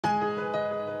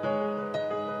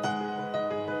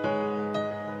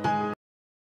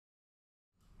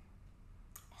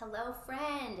Hello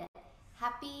friend.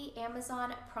 Happy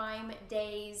Amazon Prime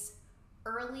Days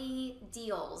early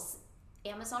deals.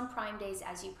 Amazon Prime Days,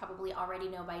 as you probably already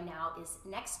know by now, is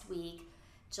next week,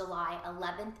 July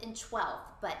 11th and 12th.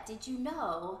 But did you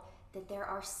know that there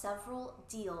are several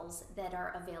deals that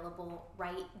are available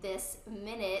right this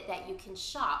minute that you can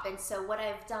shop? And so what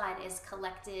I've done is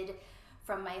collected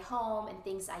from my home and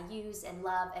things I use and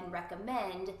love and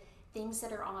recommend, things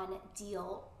that are on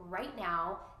deal right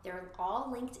now. They're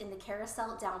all linked in the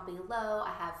carousel down below.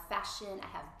 I have fashion, I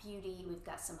have beauty, we've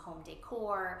got some home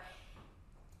decor,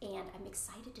 and I'm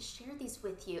excited to share these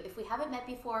with you. If we haven't met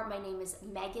before, my name is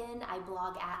Megan. I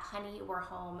blog at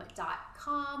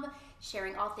honeywe'rehome.com,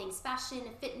 sharing all things fashion,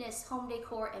 fitness, home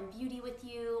decor, and beauty with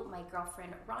you. My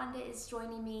girlfriend Rhonda is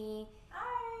joining me.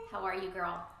 Hi. How are you,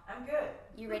 girl? I'm good.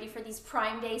 You ready for these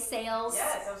Prime Day sales?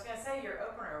 Yes, I was going to say your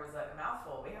opener was a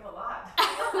mouthful. We have a lot.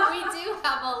 We do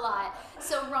have a lot.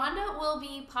 So Rhonda will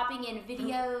be popping in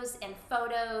videos and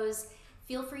photos.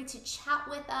 Feel free to chat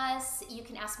with us. You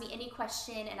can ask me any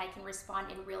question and I can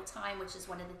respond in real time, which is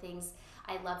one of the things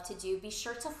I love to do. Be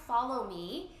sure to follow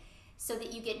me so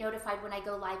that you get notified when I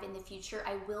go live in the future.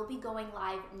 I will be going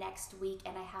live next week,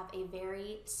 and I have a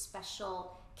very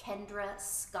special Kendra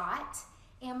Scott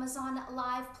Amazon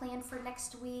Live planned for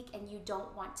next week, and you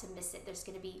don't want to miss it. There's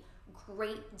going to be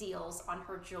great deals on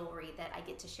her jewelry that I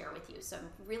get to share with you. So I'm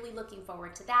really looking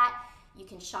forward to that. You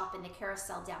can shop in the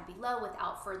carousel down below.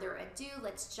 Without further ado,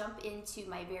 let's jump into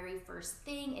my very first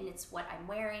thing, and it's what I'm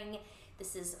wearing.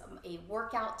 This is a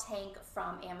workout tank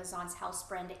from Amazon's house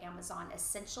brand, Amazon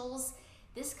Essentials.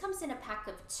 This comes in a pack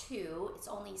of 2. It's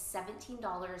only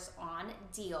 $17 on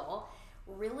deal.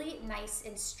 Really nice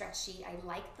and stretchy. I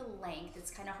like the length.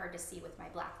 It's kind of hard to see with my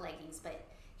black leggings, but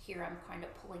here I'm kind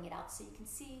of pulling it out so you can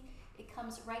see. It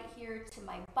comes right here to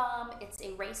my bum. It's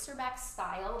a racerback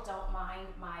style. Don't mind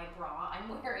my bra I'm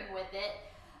wearing with it.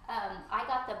 I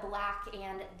got the black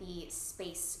and the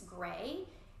space gray.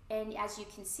 And as you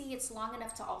can see, it's long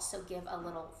enough to also give a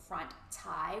little front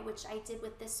tie, which I did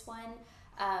with this one.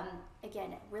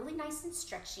 Again, really nice and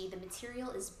stretchy. The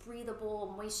material is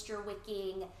breathable, moisture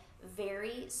wicking,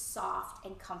 very soft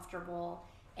and comfortable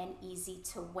and easy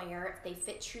to wear. If they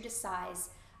fit true to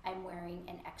size, I'm wearing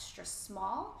an extra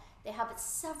small. They have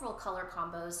several color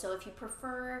combos, so if you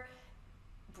prefer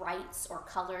brights or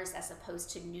colors as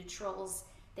opposed to neutrals,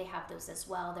 they have those as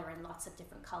well. They're in lots of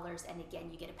different colors, and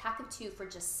again, you get a pack of 2 for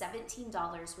just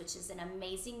 $17, which is an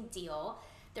amazing deal.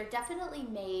 They're definitely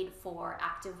made for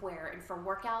active wear and for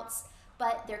workouts,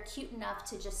 but they're cute enough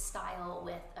to just style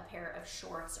with a pair of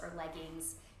shorts or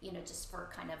leggings, you know, just for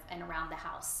kind of an around the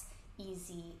house,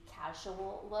 easy,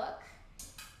 casual look.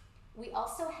 We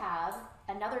also have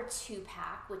another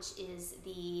 2-pack, which is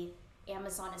the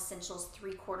Amazon Essentials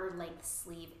 3/4 length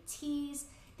sleeve tees.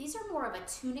 These are more of a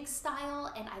tunic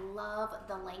style, and I love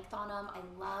the length on them. I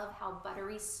love how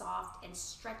buttery soft and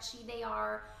stretchy they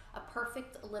are. A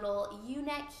perfect little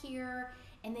U-neck here,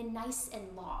 and then nice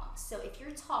and long. So if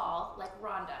you're tall, like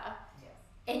Rhonda,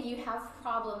 and you have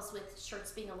problems with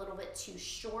shirts being a little bit too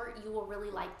short, you will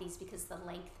really like these because the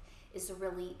length is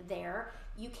really there.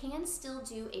 You can still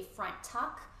do a front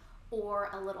tuck or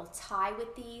a little tie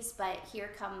with these, but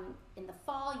here come in the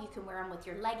fall, you can wear them with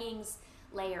your leggings,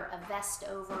 layer a vest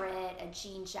over it, a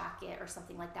jean jacket or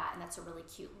something like that, and that's a really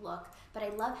cute look. But I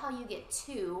love how you get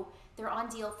 2. They're on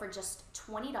deal for just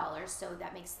 $20, so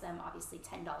that makes them obviously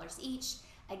 $10 each.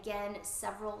 Again,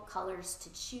 several colors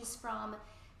to choose from,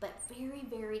 but very,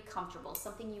 very comfortable,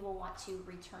 something you will want to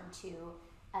return to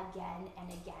again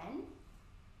and again.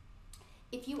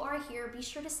 If you are here, be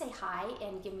sure to say hi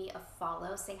and give me a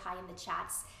follow. Say hi in the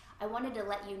chats. I wanted to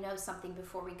let you know something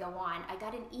before we go on. I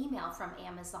got an email from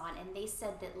Amazon, and they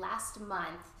said that last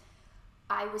month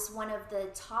I was one of the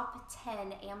top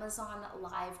 10 Amazon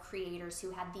Live creators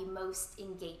who had the most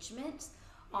engagement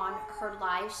on her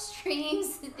live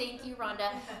streams. Thank you,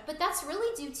 Rhonda. But that's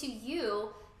really due to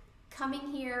you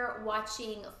coming here,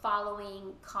 watching,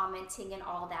 following, commenting, and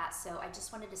all that. So I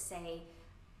just wanted to say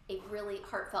a really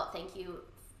heartfelt thank you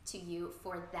to you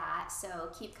for that. So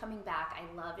keep coming back. I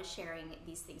love sharing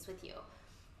these things with you.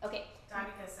 Okay.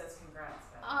 Danica says congrats.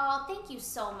 Oh, thank you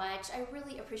so much. I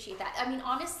really appreciate that. I mean,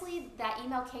 honestly, that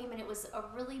email came and it was a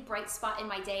really bright spot in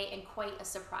my day and quite a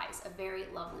surprise, a very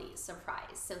lovely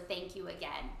surprise. So thank you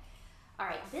again. All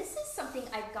right, this is something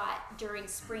I got during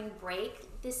spring break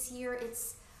this year.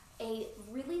 It's a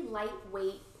really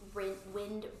lightweight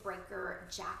windbreaker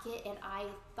jacket, and I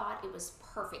thought it was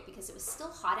perfect because it was still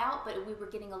hot out, but we were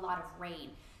getting a lot of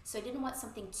rain. So I didn't want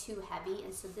something too heavy,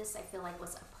 and so this I feel like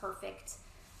was a perfect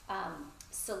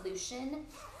solution.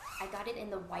 I got it in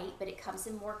the white, but it comes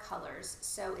in more colors.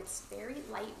 So it's very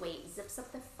lightweight, zips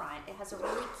up the front. It has a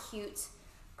really cute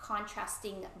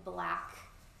contrasting black,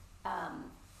 I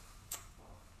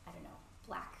don't know,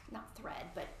 black, not thread,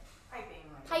 but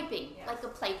piping, yeah. like a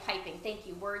play piping. Thank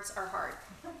you, words are hard.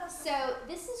 So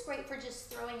this is great for just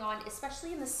throwing on,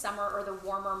 especially in the summer or the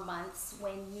warmer months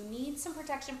when you need some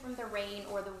protection from the rain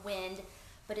or the wind,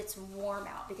 but it's warm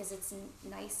out because it's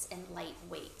nice and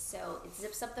lightweight. So it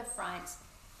zips up the front.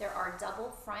 There are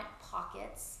double front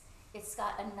pockets. It's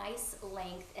got a nice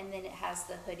length, and then it has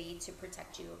the hoodie to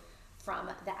protect you from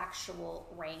the actual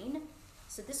rain.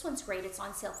 So this one's great. It's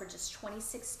on sale for just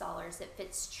 $26. It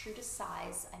fits true to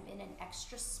size. I'm in an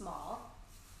extra small.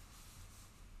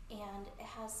 And it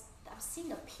has, I'm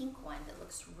seeing a pink one that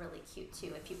looks really cute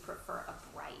too if you prefer a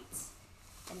bright.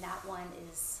 And that one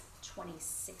is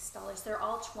 $26. They're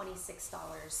all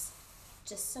 $26.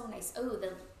 Just so nice. Oh,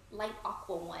 the light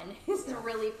aqua one is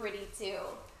really pretty too.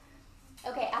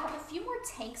 Okay, I have a few more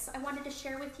tanks I wanted to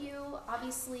share with you.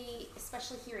 Obviously,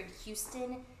 especially here in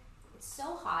Houston, it's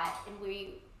so hot and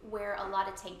we wear a lot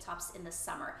of tank tops in the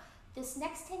summer. This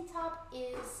next tank top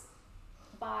is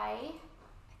by,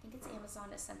 I think it's Amazon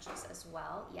Essentials as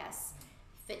well, yes.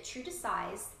 Fit true to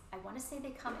size. I want to say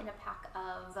they come in a pack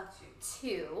of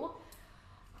two,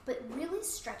 but really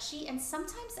stretchy, and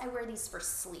sometimes I wear these for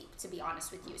sleep, to be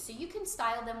honest with you. So you can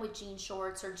style them with jean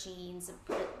shorts or jeans and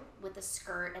put it with a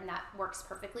skirt, and that works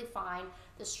perfectly fine.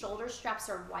 The shoulder straps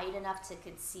are wide enough to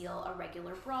conceal a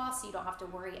regular bra, so you don't have to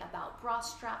worry about bra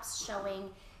straps showing.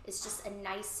 It's just a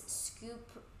nice scoop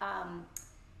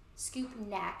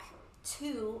neck,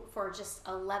 two for just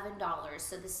 $11.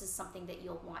 So this is something that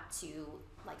you'll want to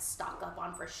like stock up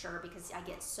on for sure, because I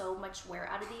get so much wear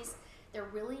out of these. They're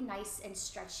really nice and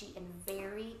stretchy and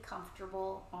very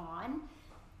comfortable on.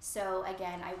 So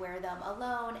again, I wear them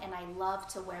alone, and I love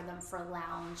to wear them for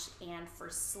lounge and for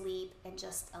sleep, and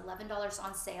just $11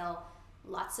 on sale.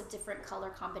 Lots of different color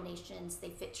combinations. They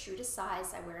fit true to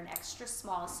size. I wear an extra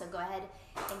small, so go ahead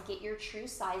and get your true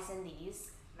size in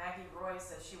these. Maggie Roy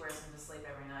says she wears them to sleep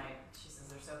every night. She says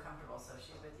they're so comfortable, so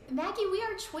she's with you. Maggie, we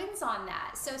are twins on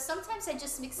that. So sometimes I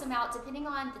just mix them out depending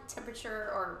on the temperature,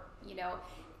 or, you know,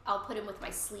 I'll put them with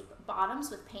my sleep bottoms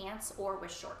with pants or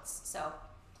with shorts. So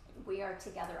we are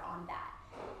together on that.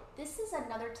 This is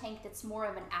another tank that's more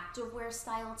of an activewear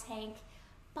style tank,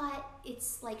 but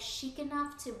it's like chic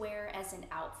enough to wear as an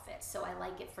outfit. So I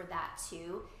like it for that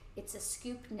too. It's a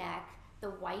scoop neck.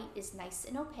 The white is nice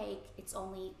and opaque. It's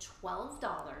only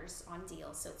 $12 on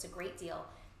deal, so it's a great deal.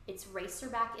 It's racer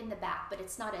back in the back, but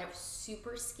it's not a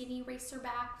super skinny racer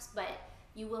back, but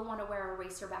you will want to wear a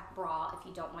racer back bra if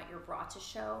you don't want your bra to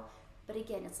show. But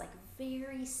again, it's like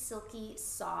very silky,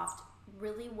 soft,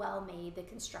 really well made. The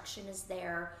construction is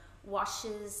there,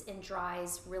 washes and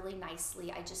dries really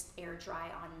nicely. I just air dry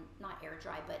on, not air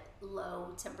dry, but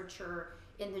low temperature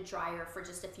in the dryer for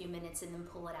just a few minutes, and then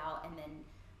pull it out and then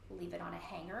leave it on a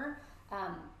hanger.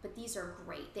 But these are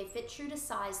great. They fit true to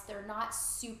size. They're not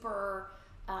super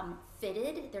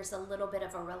fitted. There's a little bit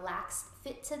of a relaxed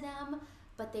fit to them,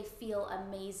 but they feel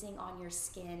amazing on your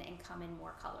skin and come in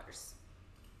more colors.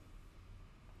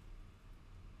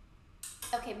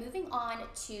 Okay, moving on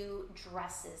to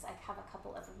dresses. I have a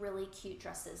couple of really cute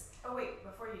dresses. Oh wait,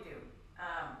 before you do,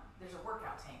 there's a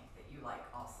workout tank that you like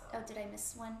also. Oh, did I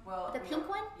miss one? Well, the pink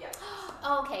one? Yeah.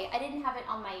 Oh, okay, I didn't have it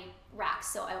on my rack,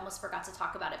 so I almost forgot to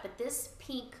talk about it. But this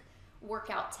pink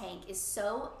workout tank is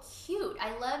so cute.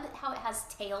 I love how it has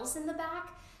tails in the back,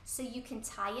 so you can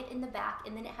tie it in the back,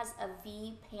 and then it has a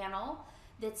V panel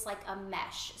that's like a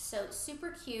mesh. So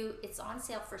super cute. It's on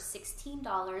sale for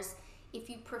 $16. If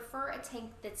you prefer a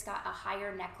tank that's got a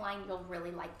higher neckline, you'll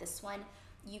really like this one.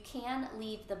 You can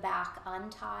leave the back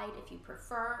untied if you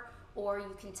prefer, or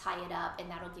you can tie it up,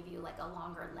 and that'll give you like a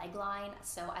longer leg line.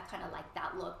 So I kind of like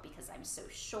that look because I'm so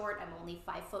short. I'm only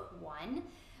 5'1",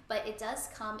 but it does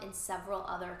come in several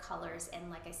other colors, and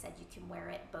like I said, you can wear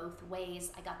it both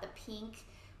ways. I got the pink,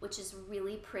 which is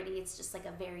really pretty. It's just like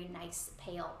a very nice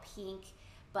pale pink,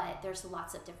 but there's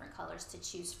lots of different colors to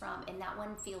choose from, and that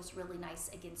one feels really nice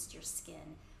against your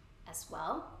skin as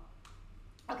well.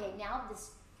 Okay, now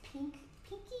this pinky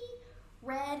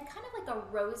red, kind of like a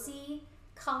rosy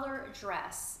color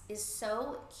dress is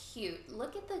so cute.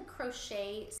 Look at the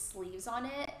crochet sleeves on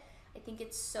it. I think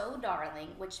it's so darling,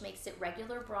 which makes it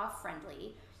regular bra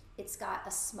friendly. It's got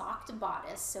a smocked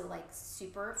bodice, so like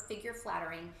super figure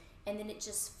flattering, and then it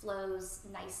just flows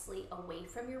nicely away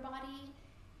from your body.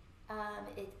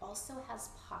 It also has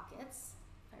pockets,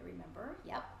 if I remember,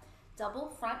 yep, double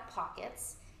front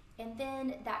pockets, and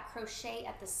then that crochet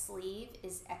at the sleeve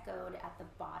is echoed at the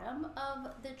bottom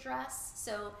of the dress.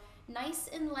 So nice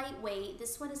and lightweight.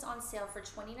 This one is on sale for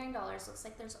 $29. Looks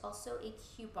like there's also a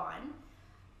coupon.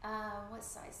 What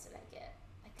size did I get?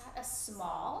 I got a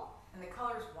small. And the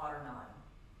color is watermelon.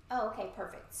 Oh, okay,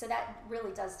 perfect. So that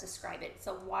really does describe it.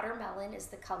 So watermelon is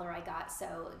the color I got.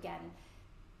 So again,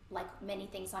 like many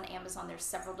things on Amazon, there's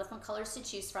several different colors to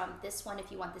choose from. This one,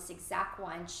 if you want this exact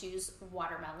one, choose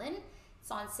watermelon.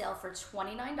 It's on sale for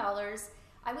 $29.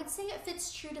 I would say it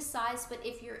fits true to size, but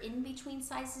if you're in between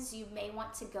sizes, you may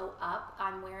want to go up.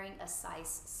 I'm wearing a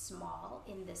size small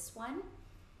in this one.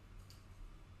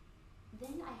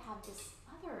 Then I have this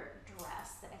other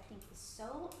dress that I think is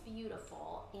so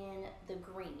beautiful in the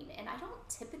green. And I don't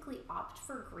typically opt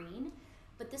for green,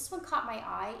 but this one caught my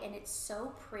eye and it's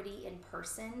so pretty in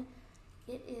person.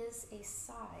 It is a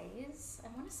size,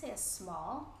 I want to say a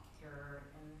small. You're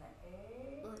in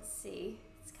the A? Let's see,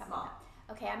 it's coming Small. up.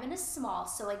 Okay, I'm in a small,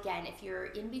 so again, if you're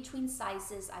in between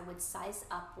sizes, I would size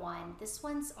up one. This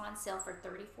one's on sale for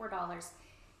 $34.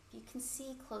 If you can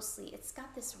see closely, it's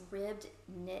got this ribbed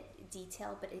knit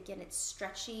detail, but again, it's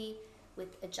stretchy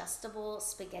with adjustable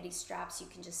spaghetti straps. You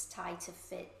can just tie to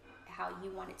fit how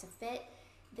you want it to fit.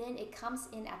 Then it comes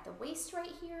in at the waist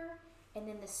right here, and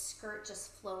then the skirt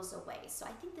just flows away. So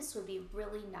I think this would be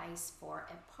really nice for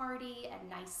a party, a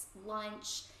nice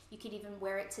lunch. You could even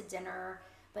wear it to dinner,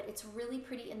 but it's really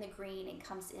pretty in the green and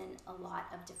comes in a lot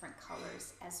of different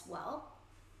colors as well.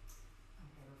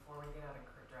 Okay, before we get out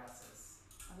of dresses.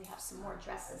 We have some more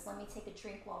dresses. Let me take a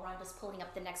drink while Rhonda's pulling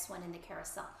up the next one in the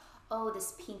carousel. Oh,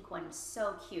 this pink one is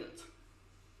so cute.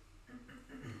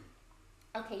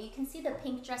 Okay, you can see the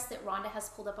pink dress that Rhonda has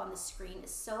pulled up on the screen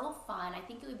is so fun. I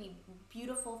think it would be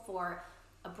beautiful for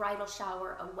a bridal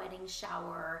shower, a wedding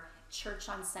shower, church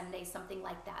on Sunday, something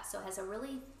like that. So it has a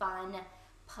really fun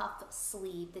puff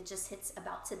sleeve that just hits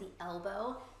about to the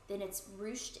elbow. Then it's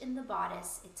ruched in the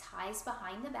bodice. It ties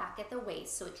behind the back at the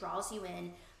waist, so it draws you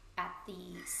in at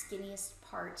the skinniest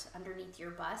part underneath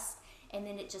your bust, and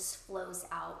then it just flows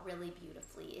out really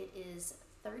beautifully. It is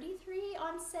 $33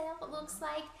 on sale, it looks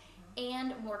like,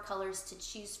 and more colors to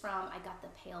choose from. I got the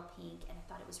pale pink, and I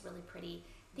thought it was really pretty.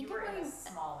 I think You were I'm wearing in a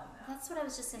small in that. That's what I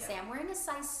was just gonna say. I'm wearing a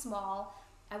size small.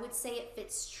 I would say it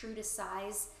fits true to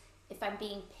size. If I'm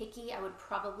being picky, I would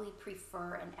probably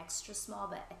prefer an extra small,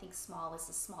 but I think small is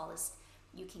the smallest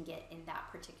you can get in that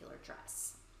particular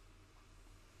dress.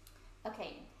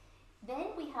 Okay, then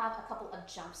we have a couple of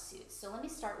jumpsuits. So let me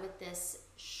start with this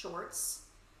shorts,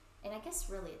 and I guess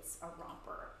really it's a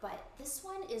romper, but this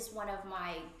one is one of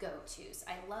my go-tos.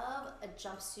 I love a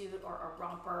jumpsuit or a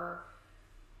romper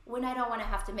when I don't want to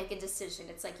have to make a decision.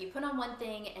 It's like you put on one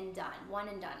thing and done. One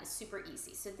and done is super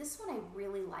easy. So this one I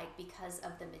really like because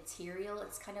of the material.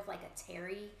 It's kind of like a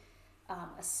terry,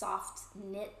 a soft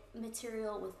knit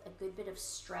material with a good bit of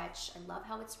stretch. I love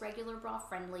how it's regular bra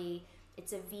friendly.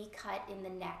 It's a V cut in the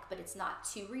neck, but it's not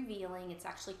too revealing. It's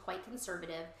actually quite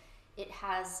conservative. It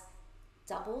has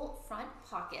double front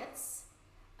pockets.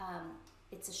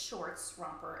 It's a shorts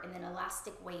romper, and then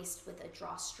elastic waist with a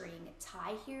drawstring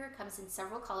tie here. Comes in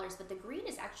several colors, but the green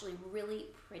is actually really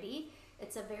pretty.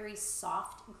 It's a very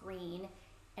soft green,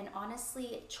 and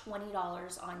honestly,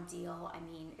 $20 on deal. I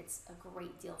mean, it's a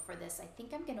great deal for this. I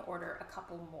think I'm gonna order a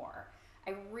couple more.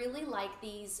 I really like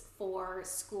these for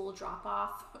school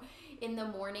drop-off in the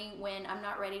morning when I'm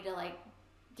not ready to like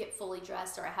get fully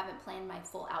dressed, or I haven't planned my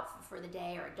full outfit for the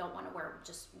day, or I don't want to wear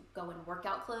just go in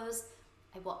workout clothes.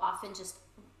 I will often just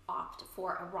opt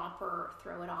for a romper,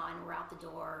 throw it on, we're out the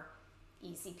door,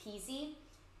 easy peasy.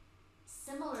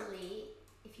 Similarly,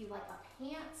 if you like a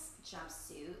pants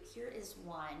jumpsuit, here is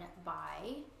one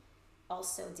by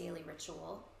also Daily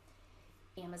Ritual,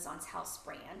 Amazon's house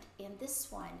brand, and this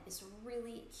one is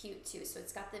really cute too. So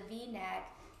it's got the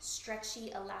V-neck,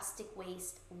 stretchy elastic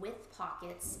waist with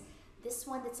pockets. This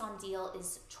one that's on deal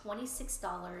is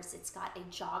 $26. It's got a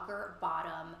jogger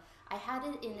bottom. I had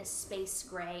it in a space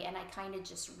gray, and I kind of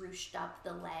just ruched up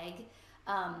the leg,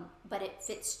 but it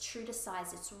fits true to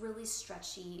size. It's really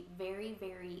stretchy, very,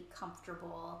 very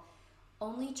comfortable.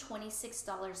 Only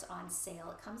 $26 on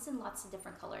sale. It comes in lots of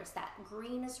different colors. That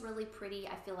green is really pretty.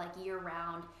 I feel like year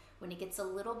round. When it gets a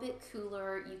little bit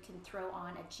cooler, you can throw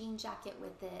on a jean jacket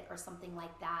with it or something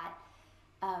like that.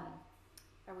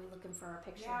 Are we looking for a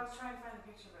picture? Yeah, I was trying to find the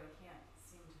picture, but I can't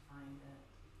seem to find it.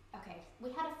 Okay,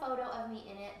 we had a photo of me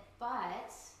in it,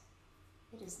 but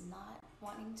it is not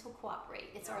wanting to cooperate.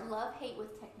 It's our love-hate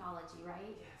with technology,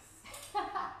 right? Yes.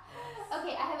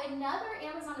 Okay, I have another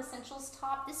Amazon Essentials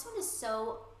top. This one is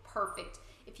so perfect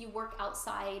if you work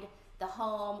outside the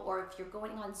home, or if you're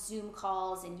going on Zoom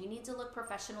calls and you need to look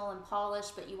professional and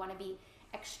polished, but you want to be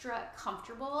extra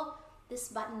comfortable. This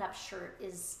button-up shirt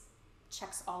is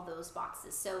checks all those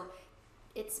boxes. So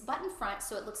it's button front,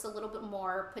 so it looks a little bit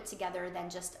more put together than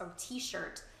just a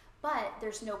t-shirt, but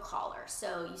there's no collar,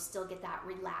 so you still get that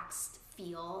relaxed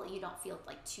feel. You don't feel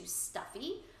like too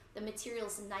stuffy. The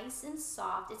material's nice and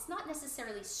soft. It's not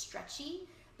necessarily stretchy,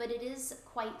 but it is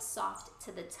quite soft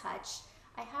to the touch.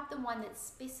 I have the one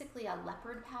that's basically a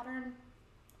leopard pattern.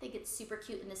 I think it's super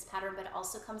cute in this pattern, but it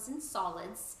also comes in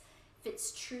solids.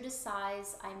 Fits true to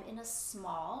size. I'm in a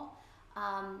small.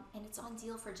 And it's on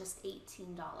deal for just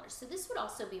 $18. So this would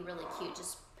also be really cute.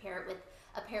 Just pair it with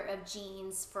a pair of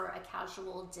jeans for a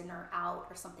casual dinner out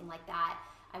or something like that.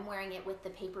 I'm wearing it with the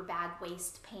paper bag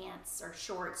waist pants or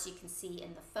shorts you can see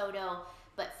in the photo,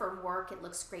 but for work it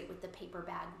looks great with the paper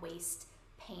bag waist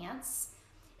pants.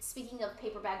 Speaking of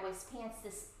paper bag waist pants,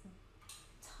 this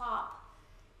top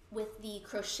with the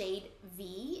crocheted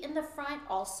V in the front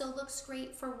also looks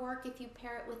great for work if you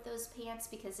pair it with those pants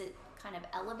because it kind of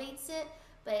elevates it.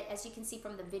 But as you can see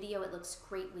from the video, it looks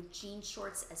great with jean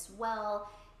shorts as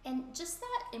well. And just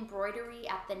that embroidery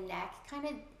at the neck kind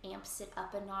of amps it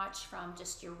up a notch from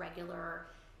just your regular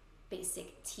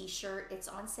basic t-shirt. It's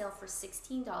on sale for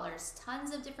 $16.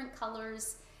 Tons of different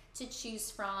colors to choose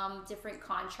from, different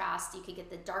contrast. You could get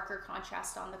the darker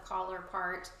contrast on the collar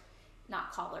part,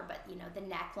 not collar, but you know, the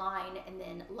neckline, and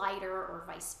then lighter or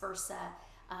vice versa.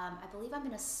 I believe I'm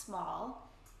in a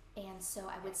small, and so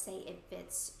I would say it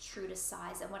fits true to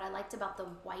size. And what I liked about the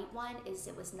white one is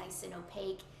it was nice and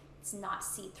opaque. It's not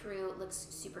see-through. It looks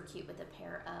super cute with a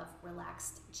pair of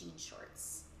relaxed jean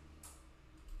shorts.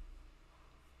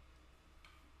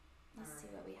 Let's see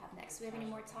what we have next. Do we have any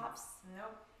more tops?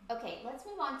 Nope. Okay, let's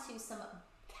move on to some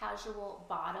casual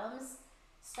bottoms,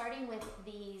 starting with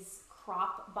these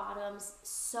crop bottoms.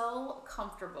 So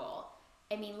comfortable.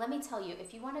 I mean, let me tell you,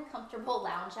 if you want a comfortable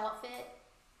lounge outfit,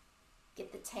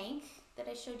 get the tank that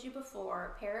I showed you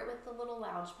before, pair it with the little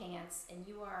lounge pants, and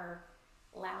you are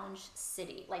lounge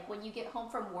city. Like when you get home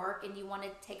from work and you want to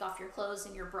take off your clothes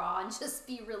and your bra and just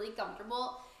be really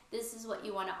comfortable, this is what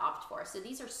you want to opt for. So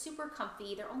these are super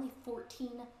comfy. They're only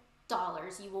 $14.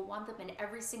 You will want them in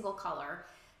every single color.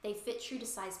 They fit true to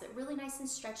size, but really nice and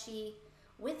stretchy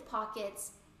with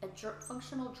pockets, a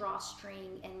functional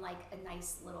drawstring, and like a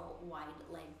nice little wide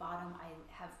leg bottom. I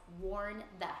have worn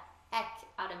the heck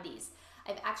out of these.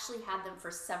 I've actually had them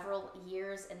for several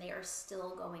years and they are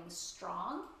still going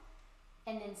strong.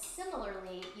 And then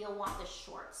similarly, you'll want the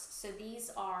shorts. So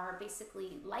these are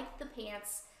basically like the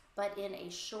pants, but in a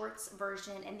shorts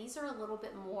version. And these are a little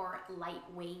bit more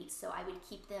lightweight. So I would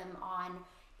keep them on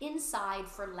inside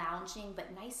for lounging,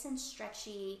 but nice and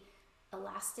stretchy,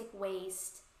 elastic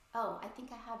waist. Oh, I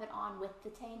think I have it on with the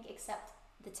tank, except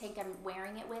the tank I'm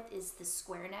wearing it with is the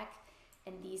square neck,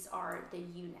 and these are the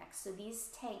U-neck. So these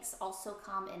tanks also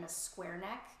come in a square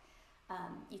neck.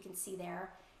 You can see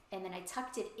there. And then I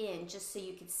tucked it in just so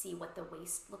you could see what the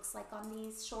waist looks like on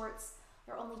these shorts.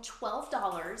 They're only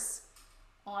 $12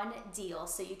 on deal,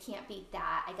 so you can't beat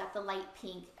that. I got the light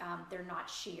pink. They're not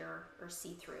sheer or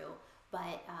see-through,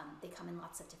 but they come in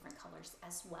lots of different colors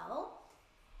as well.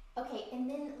 Okay, and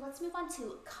then let's move on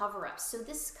to cover-ups. So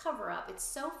this cover-up, it's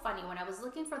so funny. When I was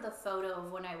looking for the photo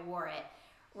of when I wore it,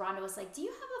 Rhonda was like, do you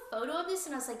have a photo of this?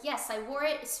 And I was like, yes, I wore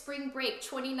it spring break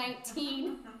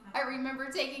 2019. I remember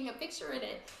taking a picture in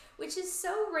it, which is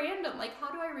so random. Like,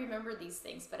 how do I remember these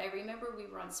things? But I remember we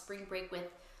were on spring break with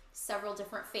several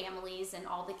different families and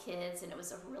all the kids, and it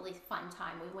was a really fun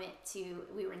time.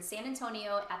 We were in San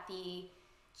Antonio at the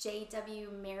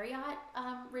JW Marriott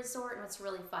resort, and it's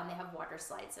really fun. They have water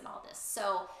slides and all this.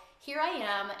 So here I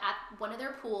am at one of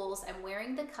their pools. I'm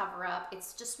wearing the cover up.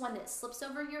 It's just one that slips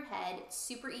over your head. It's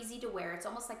super easy to wear. It's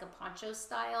almost like a poncho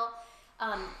style.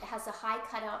 It has a high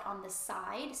cutout on the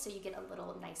side, so you get a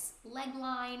little nice leg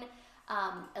line,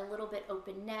 a little bit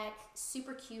open neck,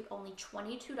 super cute, only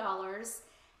 $22,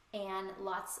 and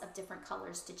lots of different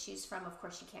colors to choose from. Of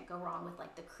course, you can't go wrong with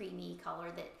like the creamy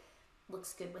color that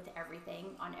looks good with everything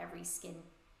on every skin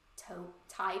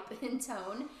type and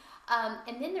tone.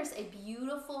 And then there's a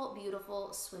beautiful, beautiful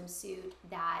swimsuit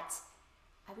that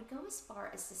I would go as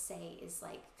far as to say is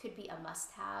like, could be a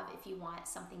must-have if you want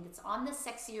something that's on the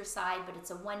sexier side, but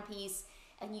it's a one-piece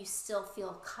and you still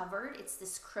feel covered. It's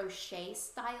this crochet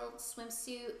style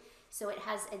swimsuit. So it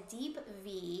has a deep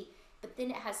V, but then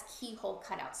it has keyhole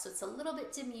cutouts. So it's a little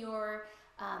bit demure,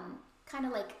 kind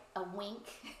of like a wink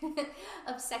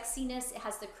of sexiness. It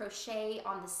has the crochet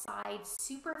on the side,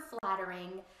 super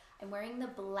flattering. I'm wearing the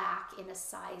black in a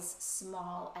size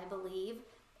small, I believe.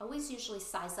 Always usually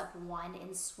size up 1 in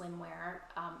swimwear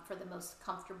for the most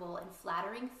comfortable and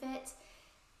flattering fit.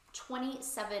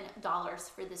 $27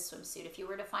 for this swimsuit. If you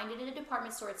were to find it in a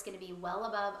department store, it's going to be well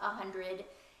above $100.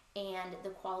 and the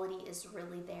quality is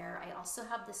really there. I also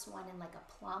have this one in like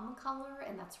a plum color,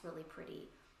 and that's really pretty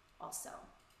also.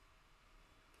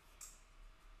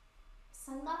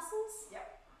 Sunglasses?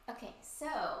 Yep. Okay, so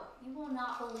you will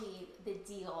not believe the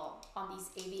deal on these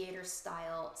Aviator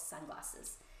style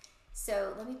sunglasses.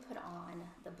 So let me put on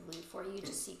the blue for you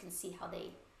just so you can see how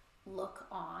they look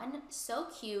on. So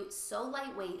cute, so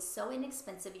lightweight, so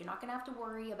inexpensive. You're not gonna have to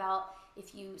worry about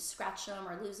if you scratch them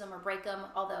or lose them or break them,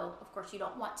 although of course you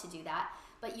don't want to do that.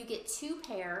 But you get 2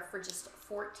 pair for just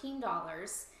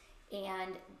 $14,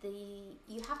 and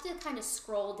you have to kind of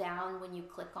scroll down when you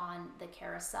click on the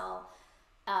carousel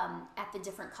at the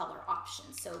different color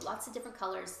options. So lots of different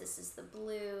colors. This is the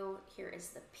blue, here is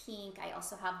the pink. I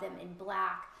also have them in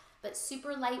black, but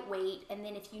super lightweight. And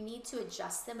then if you need to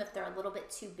adjust them, if they're a little bit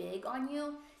too big on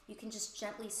you, you can just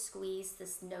gently squeeze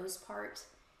this nose part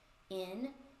in,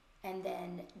 and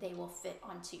then they will fit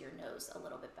onto your nose a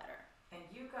little bit better. And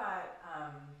you got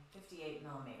 58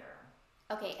 millimeter.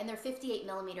 Okay, and they're 58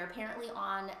 millimeter. Apparently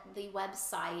on the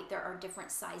website, there are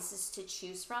different sizes to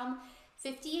choose from.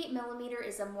 58 millimeter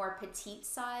is a more petite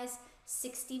size.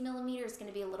 60 millimeter is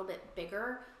gonna be a little bit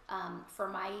bigger. For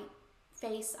my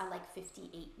face, I like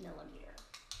 58 millimeter.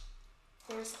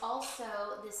 There's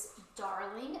also this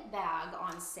darling bag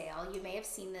on sale. You may have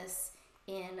seen this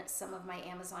in some of my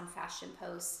Amazon fashion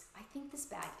posts. I think this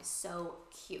bag is so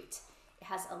cute. It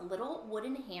has a little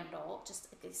wooden handle, just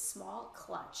like a small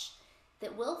clutch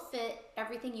that will fit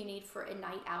everything you need for a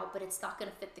night out, but it's not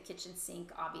gonna fit the kitchen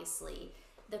sink, obviously.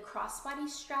 The crossbody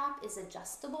strap is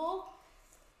adjustable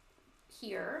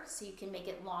here, so you can make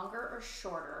it longer or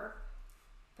shorter,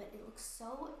 but it looks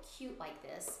so cute like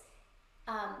this.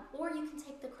 Or you can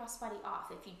take the crossbody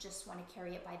off if you just want to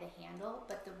carry it by the handle,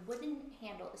 but the wooden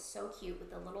handle is so cute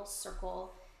with the little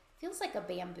circle. Feels like a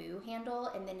bamboo handle,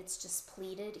 and then it's just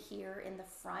pleated here in the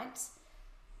front.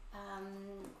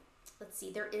 Let's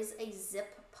see, there is a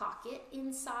zip pocket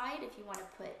inside if you want to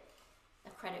put a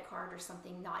credit card or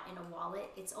something not in a wallet.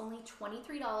 It's only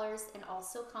 $23 and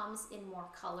also comes in more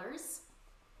colors.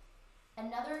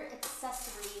 Another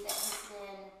accessory that has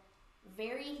been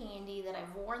very handy that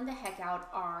I've worn the heck out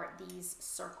are these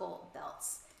circle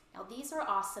belts. Now these are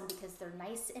awesome because they're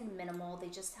nice and minimal. They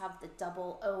just have the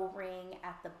double O-ring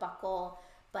at the buckle,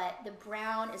 but the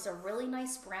brown is a really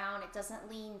nice brown. It doesn't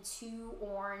lean too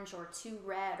orange or too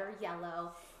red or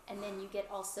yellow. And then you get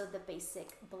also the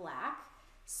basic black.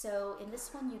 So in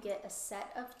this one you get a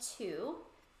set of 2,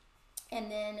 and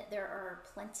then there are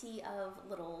plenty of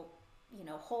little,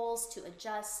 holes to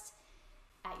adjust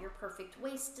at your perfect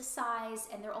waist size,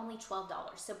 and they're only $12.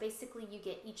 So basically you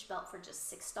get each belt for just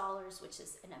 $6, which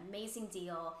is an amazing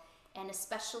deal. And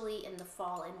especially in the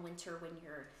fall and winter when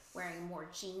you're wearing more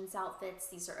jeans outfits,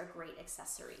 these are a great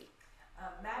accessory.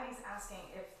 Maddie's asking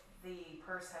if the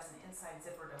purse has an inside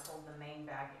zipper to hold the main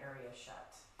bag area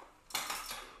shut.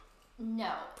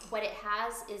 No, what it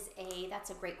has is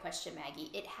that's a great question, Maggie.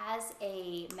 It has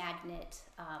a magnet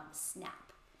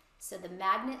snap. So the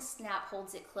magnet snap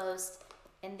holds it closed,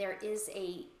 and there is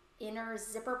a inner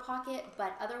zipper pocket,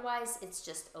 but otherwise it's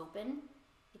just open,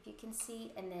 if you can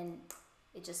see, and then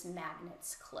it just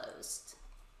magnets closed.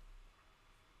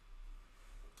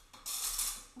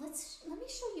 Let me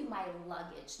show you my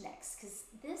luggage next, because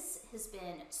this has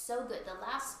been so good. The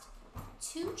last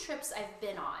 2 trips I've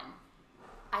been on,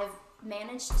 I've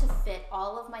managed to fit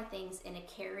all of my things in a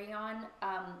carry-on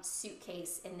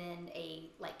suitcase and then a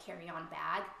carry-on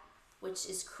bag, which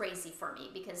is crazy for me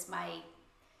because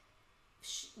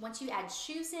once you add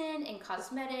shoes in and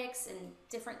cosmetics and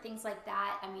different things like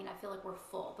that, I feel like we're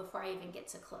full before I even get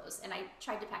to clothes. And I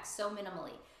tried to pack so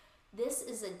minimally. This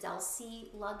is a Delsey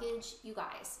luggage, you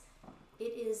guys.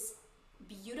 It is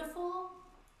beautiful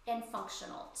and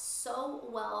functional, so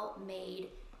well made.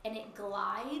 And it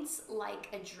glides like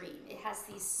a dream. It has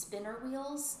these spinner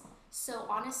wheels, so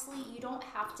honestly, you don't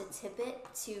have to tip it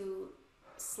to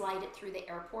slide it through the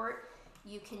airport.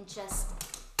 You can just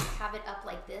have it up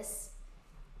like this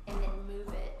and then move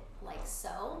it like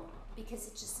so, because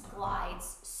it just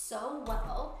glides so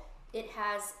well. It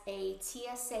has a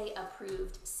TSA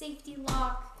approved safety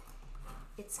lock.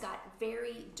 It's got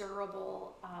very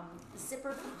durable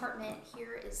zipper compartment.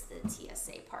 Here is the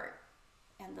TSA part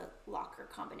and the locker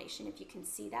combination, if you can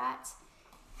see that.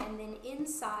 And then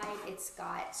inside it's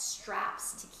got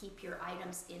straps to keep your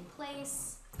items in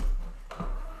place.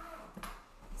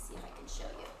 Let's see if I can show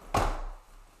you.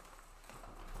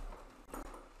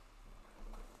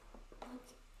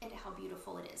 Look at how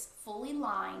beautiful it is. Fully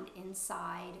lined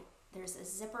inside. There's a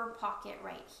zipper pocket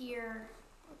right here.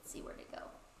 Let's see where to go.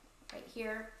 Right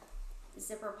here, the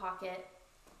zipper pocket.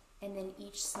 And then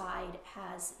each side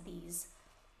has these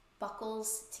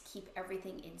buckles to keep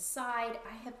everything inside.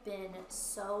 I have been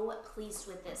so pleased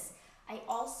with this. I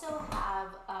also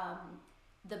have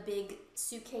the big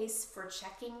suitcase for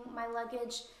checking my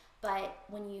luggage, but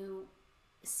when you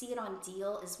see it on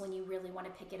deal is when you really want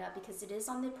to pick it up, because it is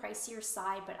on the pricier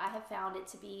side, but I have found it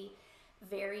to be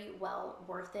very well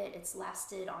worth it. It's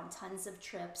lasted on tons of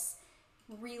trips,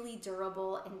 really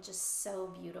durable and just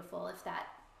so beautiful, if that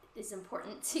is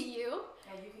important to you.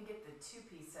 And you can get the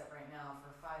 2-piece set right now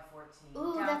for $5.14.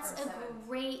 Ooh, down that's from a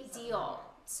great deal.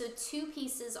 So 2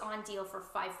 pieces on deal for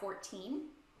 $5.14.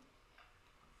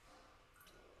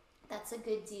 That's a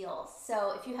good deal.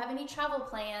 So if you have any travel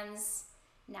plans,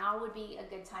 now would be a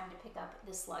good time to pick up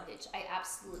this luggage. I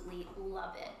absolutely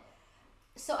love it.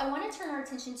 So I want to turn our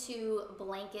attention to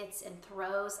blankets and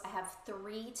throws. I have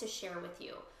 3 to share with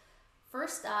you.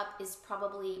 First up is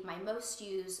probably my most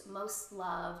used, most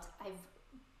loved. I've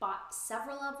bought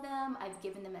several of them. I've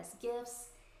given them as gifts,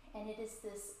 and it is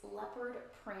this leopard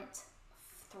print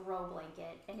throw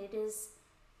blanket, and it is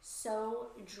so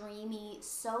dreamy,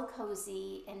 so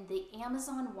cozy, and the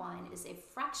Amazon one is a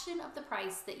fraction of the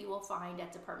price that you will find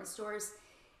at department stores,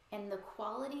 and the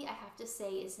quality, I have to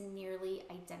say, is nearly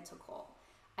identical.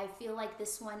 I feel like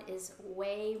this one is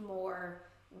way more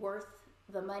worth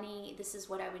the money. This is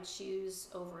what I would choose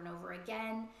over and over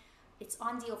again. It's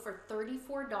on deal for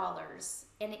 $34,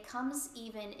 and it comes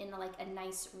even in like a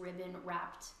nice ribbon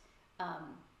wrapped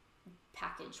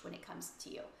package when it comes to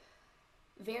you.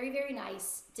 Very, very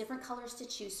nice. Different colors to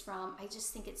choose from. I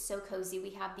just think it's so cozy.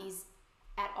 We have these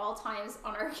at all times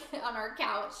on our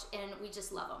couch, and we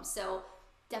just love them. So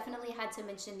definitely had to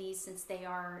mention these since they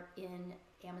are in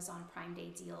Amazon Prime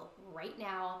Day deal right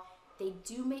now. They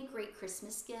do make great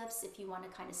Christmas gifts if you want to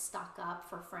kind of stock up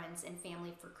for friends and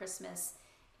family for Christmas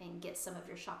and get some of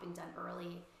your shopping done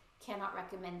early. Cannot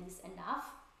recommend these enough.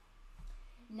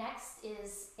 Next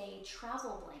is a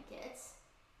travel blanket.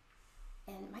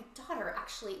 And my daughter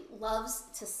actually loves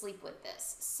to sleep with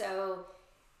this. So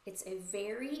it's a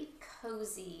very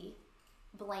cozy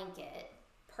blanket,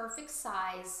 perfect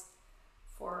size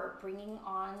for bringing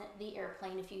on the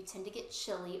airplane if you tend to get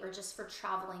chilly, or just for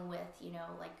traveling with, you know,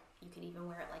 like you could even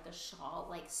wear it like a shawl,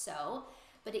 like so.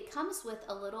 But it comes with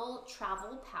a little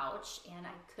travel pouch, and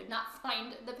I could not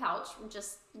find the pouch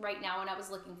just right now when I was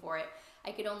looking for it.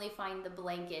 I could only find the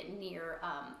blanket near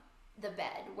the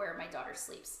bed where my daughter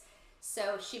sleeps.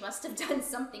 So she must have done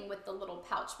something with the little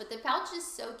pouch, but the pouch is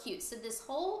so cute. So this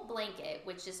whole blanket,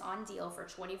 which is on deal for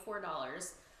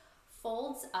 $24,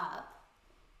 folds up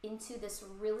into this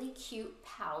really cute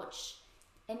pouch.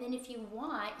 And then if you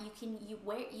want, you can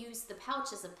use the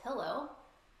pouch as a pillow,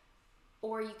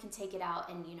 or you can take it out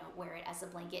and, you know, wear it as a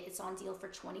blanket. It's on deal for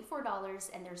 $24,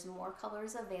 and there's more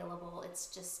colors available. It's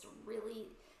just really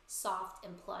soft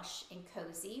and plush and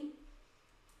cozy.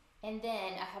 And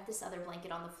then I have this other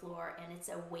blanket on the floor, and it's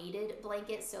a weighted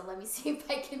blanket. So let me see if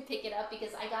I can pick it up,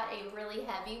 because I got a really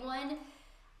heavy one.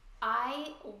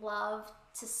 I love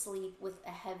to sleep with a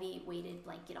heavy weighted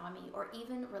blanket on me, or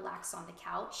even relax on the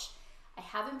couch. I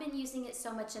haven't been using it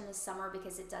so much in the summer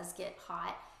because it does get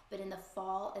hot, but in the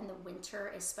fall and the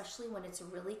winter, especially when it's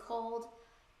really cold,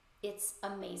 it's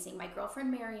amazing. My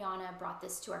girlfriend Mariana brought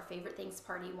this to our favorite things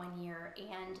party one year,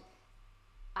 and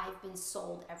I've been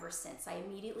sold ever since. I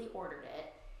immediately ordered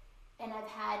it, and I've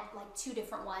had like 2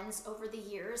 different ones over the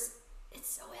years. It's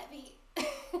so heavy.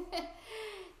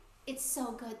 It's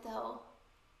so good though.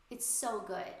 It's so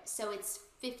good. So it's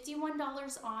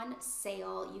 $51 on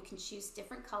sale. You can choose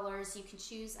different colors. You can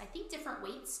choose, I think, different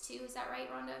weights too. Is that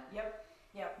right, Rhonda?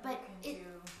 Yep. But you can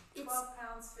do 12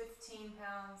 pounds, 15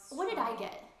 pounds. What did I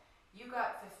get? You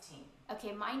got 15.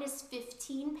 Okay, mine is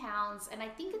 15 pounds, and I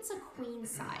think it's a queen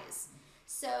size.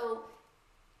 So,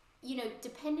 you know,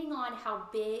 depending on how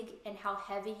big and how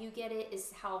heavy you get it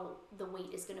is how the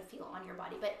weight is going to feel on your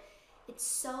body. But it's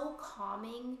so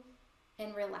calming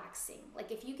and relaxing.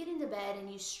 Like if you get into bed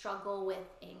and you struggle with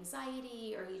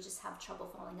anxiety, or you just have trouble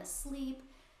falling asleep,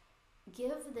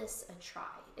 give this a try.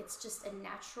 It's just a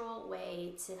natural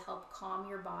way to help calm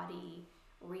your body,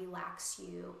 relax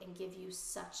you, and give you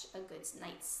such a good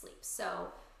night's sleep. So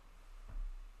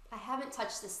I haven't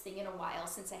touched this thing in a while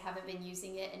since I haven't been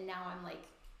using it, and now I'm like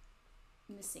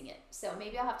missing it. So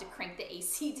maybe I'll have to crank the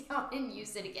AC down and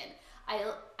use it again.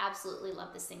 I absolutely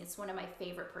love this thing. It's one of my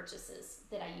favorite purchases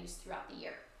that I use throughout the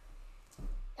year.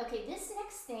 Okay, this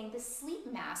next thing, the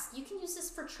sleep mask, you can use this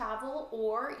for travel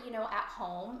or, you know, at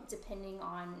home, depending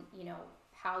on, you know,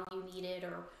 how you need it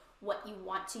or what you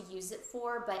want to use it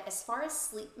for. But as far as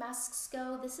sleep masks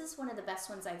go, this is one of the best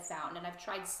ones I've found, and I've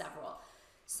tried several.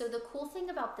 So the cool thing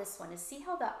about this one is, see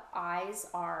how the eyes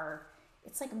are,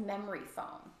 it's like memory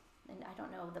foam. and I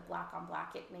don't know, the black on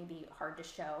black, it may be hard to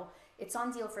show. It's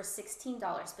on deal for $16,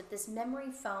 but this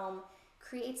memory foam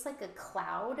creates like a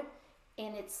cloud,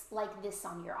 and it's like this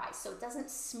on your eyes. So it doesn't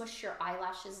smush your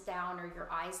eyelashes down or your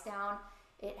eyes down.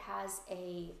 It has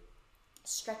a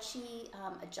stretchy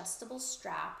adjustable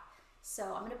strap.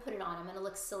 So I'm gonna put it on. I'm gonna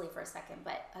look silly for a second,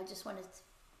 but I just wanted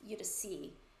you to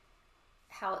see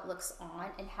how it looks on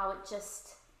and how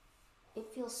it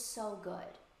feels so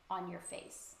good on your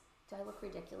face. Do I look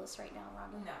ridiculous right now,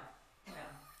 Rhonda? No.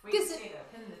 We just need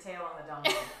to pin the tail on the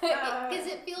dumbbell. Because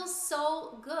it feels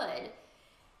so good.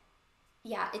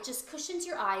 Yeah, it just cushions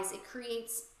your eyes. It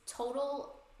creates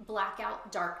total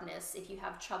blackout darkness if you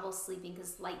have trouble sleeping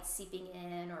because light's seeping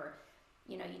in, or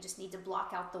you just need to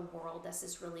block out the world. This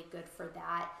is really good for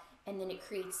that. And then it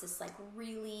creates this like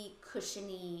really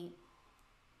cushiony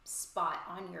spot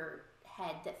on your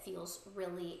head that feels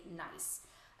really nice.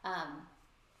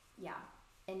 Yeah,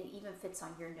 and it even fits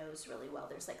on your nose really well.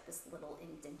 There's like this little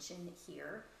indentation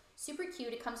here. Super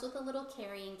cute. It comes with a little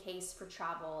carrying case for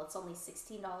travel. It's only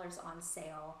 $16 on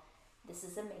sale. This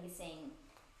is amazing.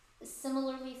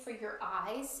 Similarly for your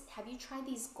eyes, have you tried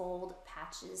these gold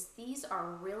patches? These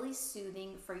are really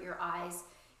soothing for your eyes.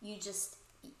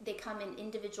 They come in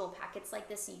individual packets like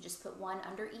this, and you just put one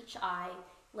under each eye,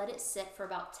 let it sit for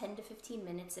about 10 to 15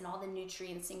 minutes, and all the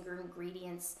nutrients and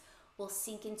ingredients will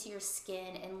sink into your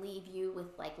skin and leave you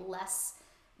with like less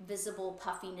visible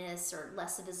puffiness or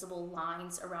less visible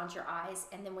lines around your eyes.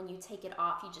 And then when you take it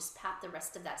off, you just pat the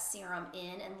rest of that serum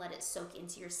in and let it soak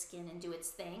into your skin and do its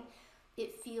thing.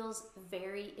 It feels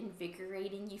very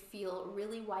invigorating. You feel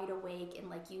really wide awake, and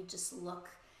like you just look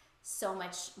so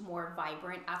much more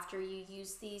vibrant after you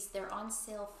use these. They're on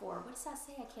sale for, what does that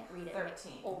say? I can't read it.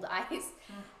 13. Old eyes.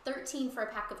 13 for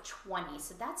a pack of 20.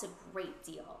 So that's a great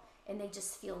deal. And they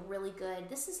just feel really good.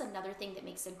 This is another thing that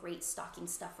makes a great stocking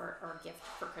stuffer or gift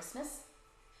for Christmas.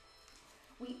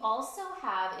 We also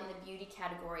have in the beauty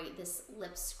category this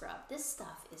lip scrub. This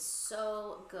stuff is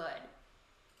so good.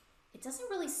 It doesn't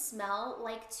really smell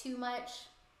like too much.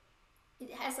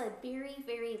 It has a very,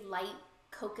 very light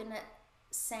coconut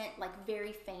scent, like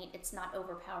very faint. It's not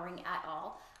overpowering at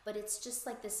all, but it's just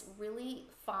like this really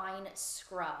fine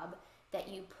scrub that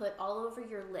you put all over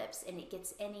your lips, and it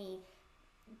gets any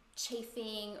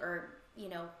chafing or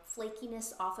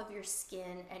flakiness off of your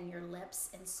skin and your lips.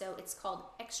 And so it's called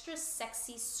Extra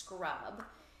Sexy Scrub,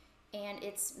 and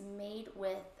it's made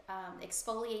with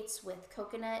exfoliates with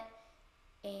coconut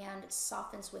and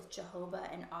softens with jojoba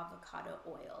and avocado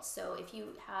oil. So if you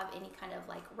have any kind of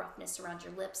like roughness around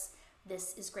your lips,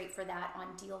 this is great for that,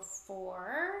 on deal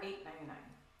for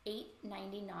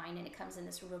 $8.99, and it comes in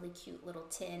this really cute little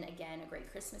tin. Again, a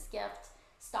great Christmas gift,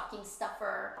 stocking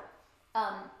stuffer.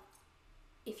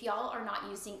 If y'all are not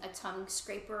using a tongue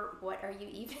scraper, what are you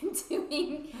even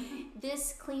doing?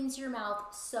 This cleans your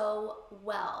mouth so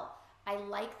well. I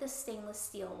like the stainless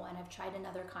steel one. I've tried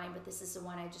another kind, but this is the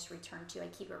one I just returned to. I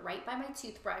keep it right by my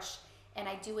toothbrush, and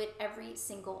I do it every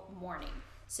single morning.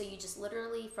 So you just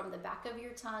literally, from the back of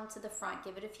your tongue to the front,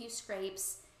 give it a few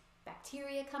scrapes.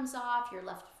 Bacteria comes off. You're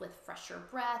left with fresher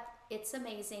breath. It's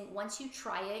amazing. Once you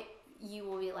try it, you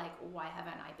will be like, why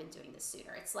haven't I been doing this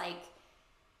sooner? It's like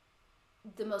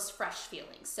the most fresh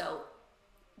feeling. So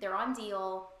they're on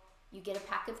deal. You get a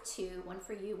pack of 2, one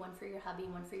for you, one for your hubby,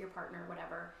 one for your partner,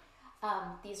 whatever.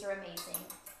 These are amazing.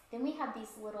 Then we have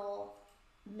these little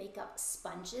makeup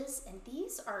sponges, and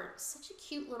these are such a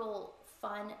cute little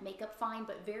fun makeup find,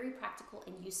 but very practical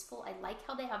and useful. I like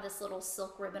how they have this little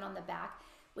silk ribbon on the back,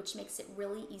 which makes it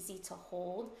really easy to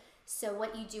hold. So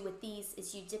what you do with these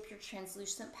is you dip your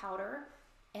translucent powder,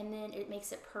 and then it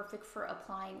makes it perfect for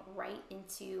applying right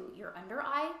into your under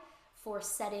eye. For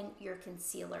setting your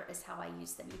concealer is how I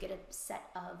use them. You get a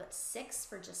set of 6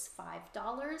 for just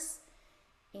 $5.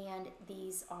 And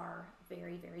these are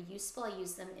very, very useful. I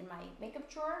use them in my makeup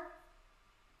drawer.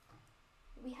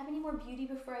 Do we have any more beauty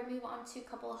before I move on to a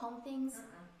couple of home things?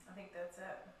 I think that's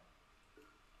it.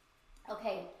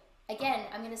 Okay, again,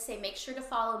 I'm going to say make sure to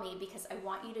follow me, because I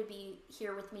want you to be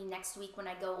here with me next week when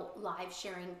I go live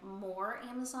sharing more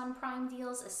Amazon Prime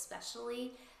deals,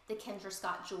 especially the Kendra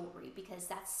Scott jewelry, because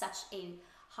that's such a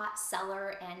hot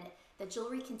seller, and the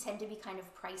jewelry can tend to be kind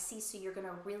of pricey. So you're going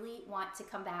to really want to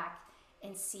come back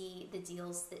and see the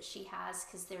deals that she has,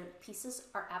 because their pieces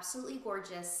are absolutely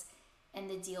gorgeous and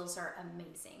the deals are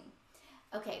amazing.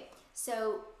 Okay,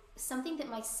 so something that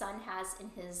my son has in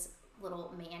his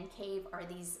little man cave are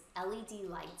these LED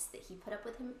lights that he put up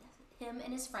with him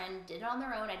and his friend, did it on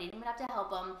their own. I didn't even have to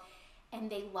help them. and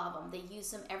they love them. They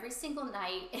use them every single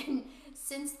night, and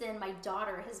since then my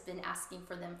daughter has been asking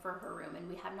for them for her room, and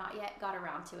we have not yet got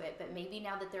around to it, but maybe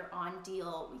now that they're on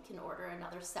deal we can order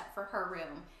another set for her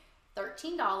room.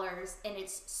 $13, and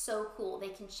it's so cool. They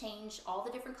can change all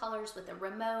the different colors with a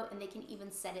remote, and they can even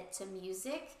set it to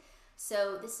music.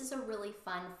 So this is a really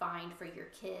fun find for your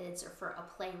kids or for a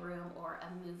playroom or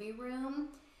a movie room.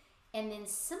 And then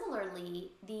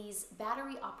similarly, these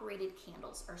battery operated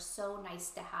candles are so nice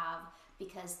to have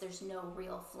because there's no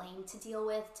real flame to deal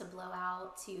with, to blow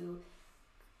out, to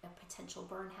a potential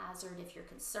burn hazard if you're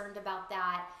concerned about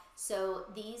that. So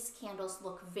these candles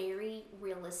look very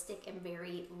realistic and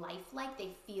very lifelike.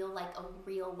 They feel like a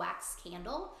real wax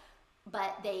candle,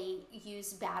 but they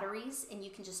use batteries, and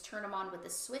you can just turn them on with a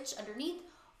switch underneath,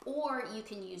 or you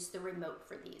can use the remote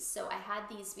for these. So I had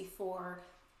these before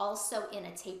also in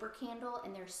a taper candle,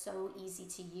 and they're so easy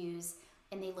to use,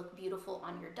 and they look beautiful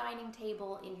on your dining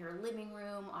table, in your living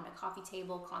room, on a coffee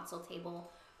table, console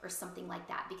table, or something like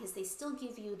that, because they still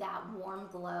give you that warm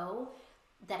glow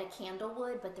that a candle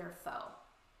would, but they're faux.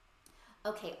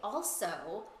 Okay,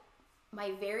 also,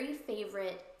 my very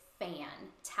favorite fan,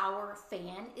 tower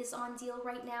fan, is on deal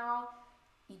right now.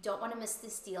 You don't want to miss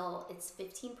this deal. It's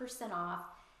 15% off.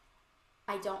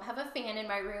 I don't have a fan in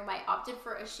my room. I opted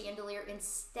for a chandelier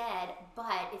instead,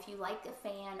 but if you like a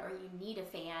fan or you need a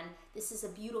fan, this is a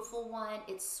beautiful one.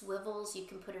 It swivels. You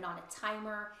can put it on a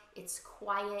timer. It's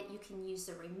quiet. You can use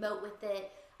the remote with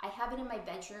it. I have it in my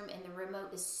bedroom, and the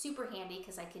remote is super handy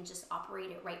because I can just operate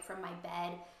it right from my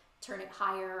bed, turn it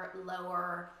higher,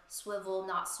 lower, swivel,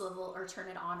 not swivel, or turn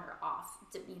it on or off,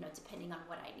 depending on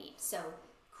what I need. So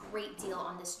great deal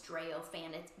on this Dreo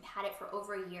fan. It's had it for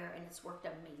over a year, and it's worked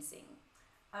amazing.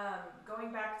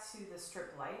 Going back to the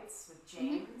strip lights with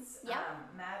James,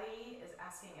 Maddie is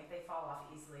asking if they fall off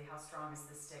easily. How strong is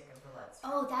the stick of the LED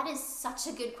strip? Oh, that is such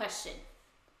a good question.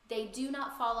 They do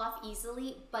not fall off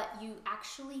easily, but you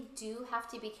actually do have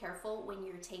to be careful when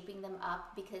you're taping them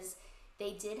up, because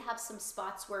they did have some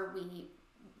spots where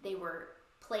they were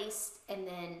placed and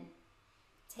then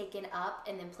taken up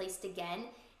and then placed again,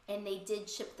 and they did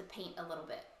chip the paint a little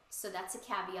bit. So that's a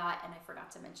caveat, and I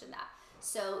forgot to mention that.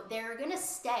 So they're gonna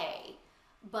stay,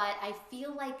 but I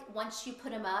feel like once you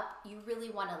put them up, you really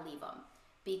wanna leave them,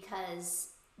 because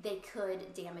they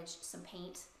could damage some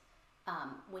paint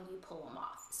when you pull them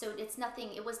off. So it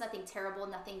was nothing terrible,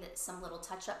 nothing that some little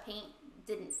touch-up paint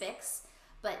didn't fix,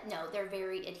 but no, they're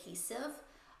very adhesive.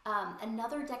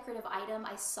 Another decorative item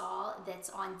I saw that's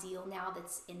on deal now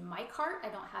that's in my cart, I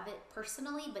don't have it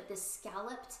personally, but this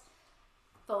scalloped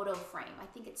photo frame. I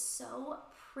think it's so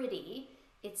pretty.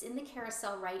 It's in the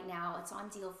carousel right now. It's on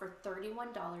deal for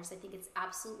 $31. I think it's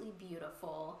absolutely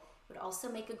beautiful. It would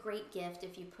also make a great gift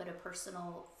if you put a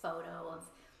personal photo of,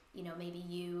 maybe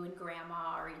you and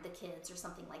grandma or the kids or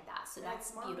something like that. So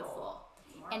that's beautiful.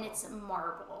 And it's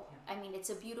marble. Yeah. I mean, it's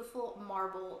a beautiful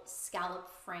marble scallop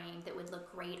frame that would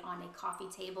look great on a coffee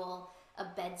table, a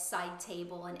bedside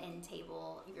table, an end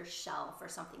table, your shelf, or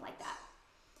something like that.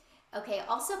 Okay, I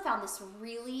also found this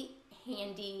really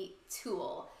handy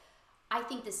tool. I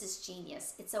think this is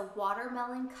genius. It's a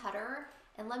watermelon cutter.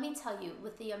 And let me tell you,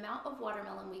 with the amount of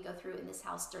watermelon we go through in this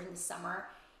house during the summer,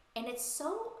 and it's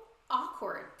so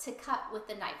awkward to cut with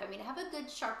the knife. I mean, I have a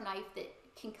good sharp knife that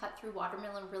can cut through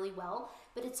watermelon really well,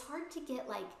 but it's hard to get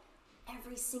like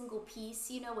every single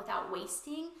piece, without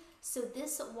wasting. So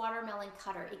this watermelon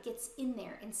cutter, it gets in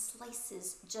there and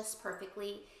slices just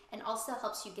perfectly, and also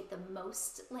helps you get the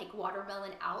most like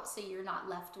watermelon out, so you're not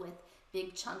left with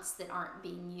big chunks that aren't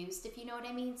being used, if you know what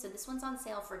I mean. So this one's on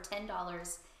sale for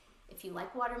 $10. If you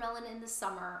like watermelon in the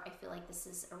summer, I feel like this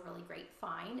is a really great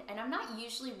find. And I'm not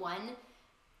usually one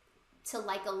to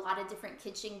like a lot of different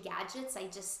kitchen gadgets. I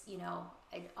just,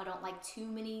 I don't like too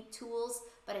many tools,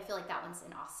 but I feel like that one's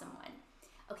an awesome one.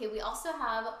 Okay, we also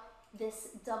have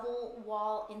this double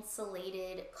wall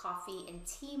insulated coffee and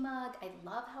tea mug. I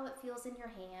love how it feels in your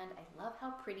hand. I love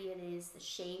how pretty it is, the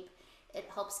shape. It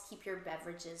helps keep your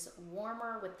beverages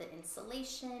warmer with the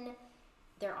insulation.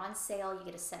 They're on sale. You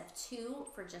get a set of 2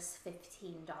 for just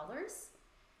 $15.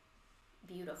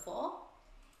 Beautiful.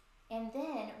 And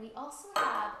then we also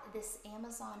have this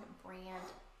Amazon brand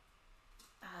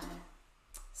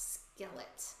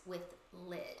skillet with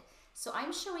lid. So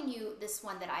I'm showing you this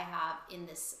one that I have in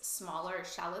this smaller,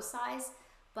 shallow size,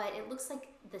 but it looks like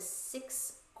the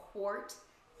 6-quart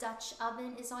Dutch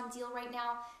oven is on deal right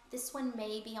now. This one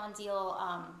may be on deal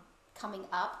coming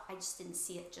up. I just didn't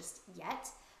see it just yet.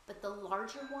 But the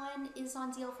larger one is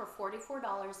on deal for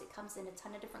 $44. It comes in a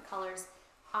ton of different colors.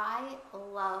 I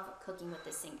love cooking with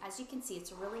this thing. As you can see,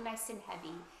 it's really nice and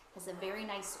heavy, has a very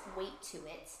nice weight to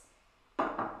it.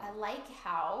 I like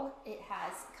how it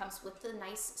comes with the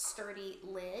nice sturdy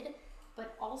lid,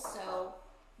 but also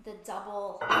the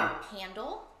double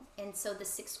handle. And so the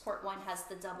 6-quart one has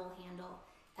the double handle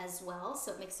as well.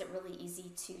 So it makes it really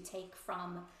easy to take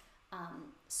from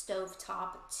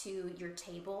stovetop to your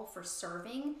table for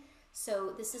serving.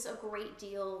 So this is a great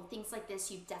deal. Things like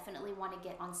this you definitely want to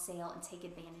get on sale and take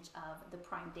advantage of the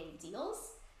Prime Day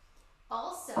deals.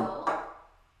 Also,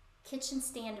 kitchen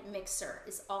stand mixer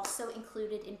is also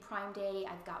included in Prime Day.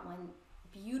 I've got one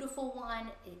beautiful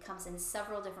one. It comes in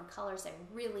several different colors. I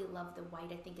really love the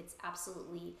white. I think it's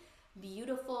absolutely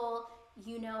beautiful.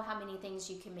 You know how many things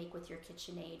you can make with your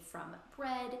KitchenAid, from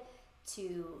bread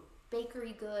to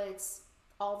bakery goods,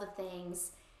 all the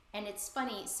things. And it's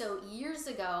funny, so years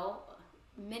ago,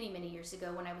 many years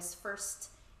ago, when I was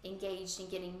first engaged in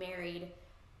getting married,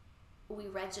 we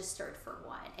registered for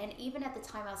one. And even at the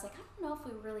time I was like, I don't know if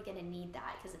we're really gonna need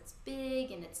that because it's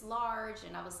big and it's large.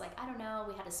 And I was like, I don't know,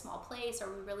 we had a small place,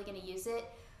 are we really gonna use it?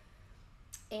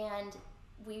 And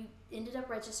we ended up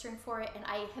registering for it, and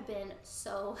I have been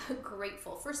so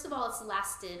grateful. First of all, it's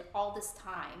lasted all this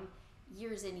time,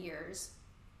 years and years.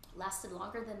 Lasted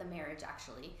longer than the marriage,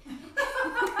 actually.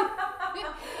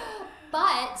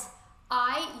 But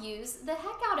I use the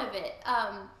heck out of it.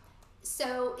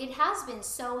 So it has been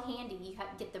so handy. You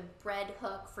get the bread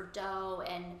hook for dough,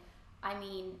 and I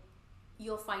mean,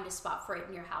 you'll find a spot for it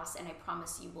in your house, and I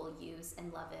promise you will use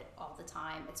and love it all the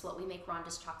time. It's what we make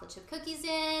Rhonda's chocolate chip cookies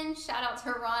in. Shout out to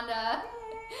Rhonda.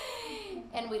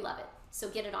 And we love it. So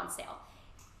get it on sale.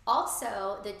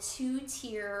 Also, the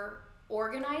 2-tier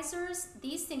organizers.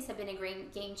 These things have been a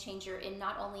great game changer in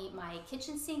not only my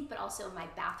kitchen sink, but also my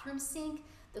bathroom sink.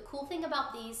 The cool thing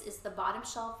about these is the bottom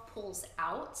shelf pulls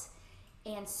out,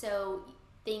 and so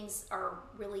things are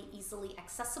really easily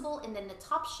accessible, and then the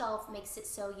top shelf makes it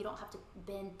so you don't have to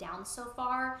bend down so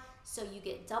far, so you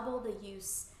get double the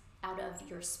use out of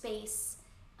your space.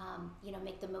 You know,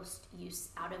 make the most use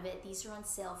out of it. These are on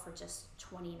sale for just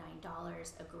 $29,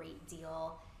 a great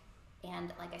deal.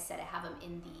 And like I said, I have them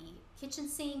in the kitchen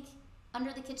sink,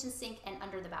 under the kitchen sink, and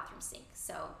under the bathroom sink.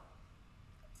 So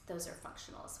those are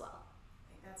functional as well.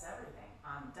 I think that's everything.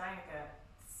 Dianica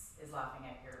is laughing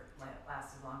at your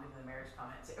lasted longer than the marriage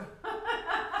comment too.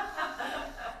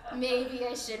 Maybe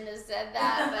I shouldn't have said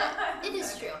that, but it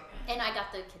is true. And I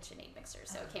got the KitchenAid mixer,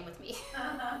 so it came with me.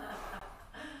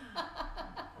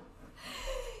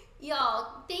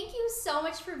 Y'all, thank you so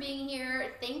much for being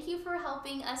here. Thank you for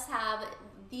helping us have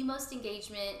the most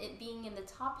engagement, it being in the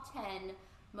top 10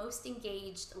 most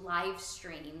engaged live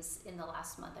streams in the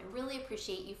last month. I really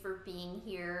appreciate you for being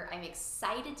here. I'm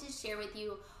excited to share with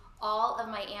you all of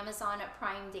my Amazon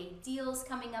Prime Day deals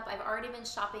coming up. I've already been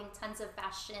shopping tons of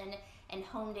fashion and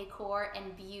home decor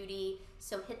and beauty.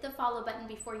 So hit the follow button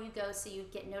before you go so you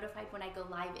get notified when I go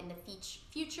live in the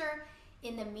future.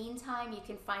 In the meantime, you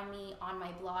can find me on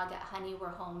my blog at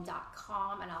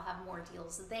honeywe'rehome.com, and I'll have more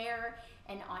deals there,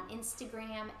 and on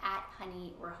Instagram at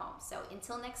honeywe'rehome. So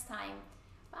until next time,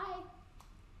 bye.